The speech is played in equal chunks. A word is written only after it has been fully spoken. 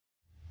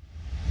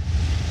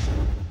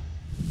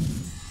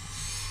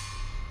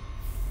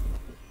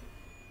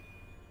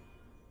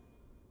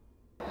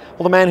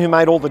Well, the man who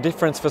made all the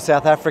difference for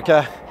South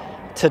Africa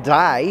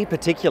today,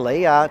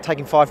 particularly,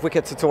 taking 5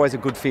 wickets, it's always a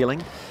good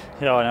feeling.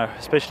 Yeah, I know,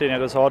 especially it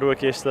was hard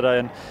work yesterday,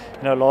 and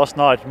last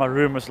night my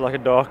room was like a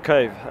dark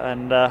cave,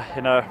 and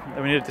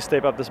we needed to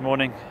step up this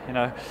morning,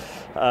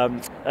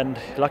 and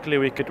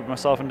luckily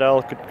myself and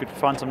Dale could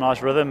find some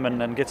nice rhythm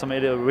and get some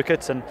early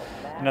wickets, and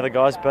the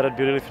guys batted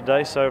beautifully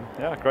today, so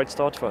yeah, great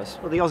start for us.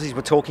 Well, the Aussies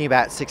were talking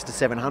about 600 to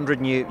 700,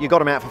 and you got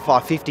them out for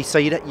 550, so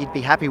you'd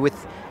be happy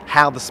with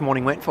how this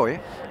morning went for you?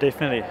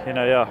 Definitely,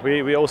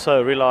 we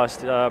also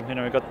realised, we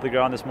got to the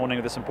ground this morning.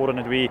 It's important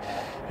that we,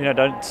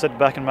 don't sit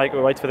back and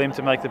wait for them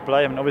to make the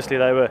play. I mean, obviously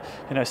they were,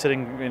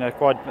 sitting,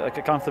 quite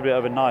comfortably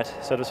overnight.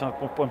 So it's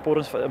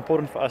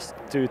important for us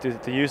to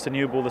use the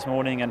new ball this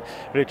morning and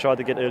really try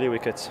to get early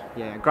wickets.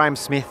 Yeah, Graham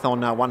Smith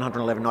on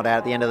 111 not out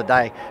at the end of the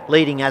day,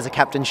 leading as a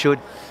captain should.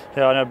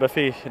 Yeah, I know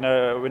Biffy,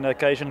 when the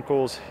occasion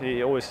calls,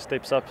 he always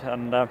steps up,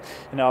 and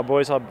our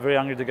boys are very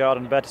hungry to go out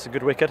and bat. It's a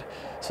good wicket,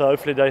 so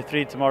hopefully day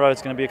 3 tomorrow,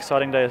 it's going to be an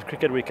exciting day of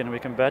cricket week, and we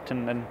can bat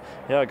and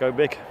go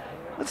big.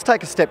 Let's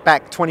take a step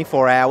back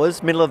 24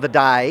 hours, middle of the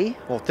day,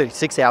 or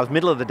 36 hours,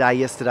 middle of the day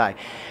yesterday,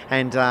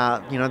 and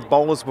the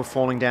bowlers were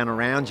falling down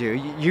around you.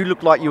 You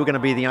looked like you were going to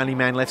be the only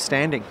man left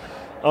standing.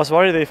 I was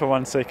worried there for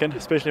 1 second,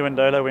 especially when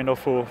Dolo went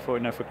off for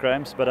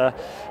cramps. But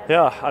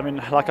I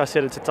mean, like I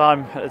said, it's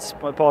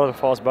part of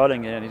fast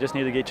bowling, and you just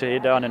need to get your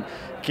head down and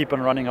keep on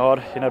running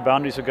hard.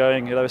 Boundaries were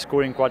going, they were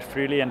scoring quite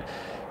freely, and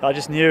I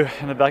just knew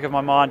in the back of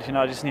my mind,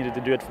 I just needed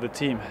to do it for the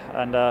team.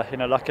 And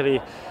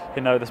luckily,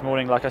 this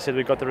morning, like I said,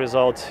 we got the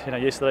result.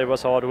 Yesterday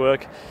was hard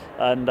work,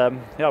 and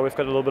we've got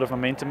a little bit of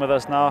momentum with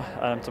us now.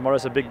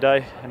 Tomorrow's a big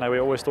day. We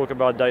always talk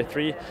about day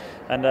 3,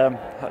 and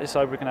I just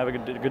hope we can have a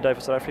good day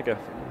for South Africa.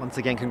 Once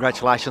again,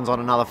 congratulations on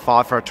another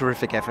 5 for a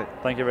terrific effort.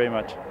 Thank you very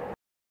much.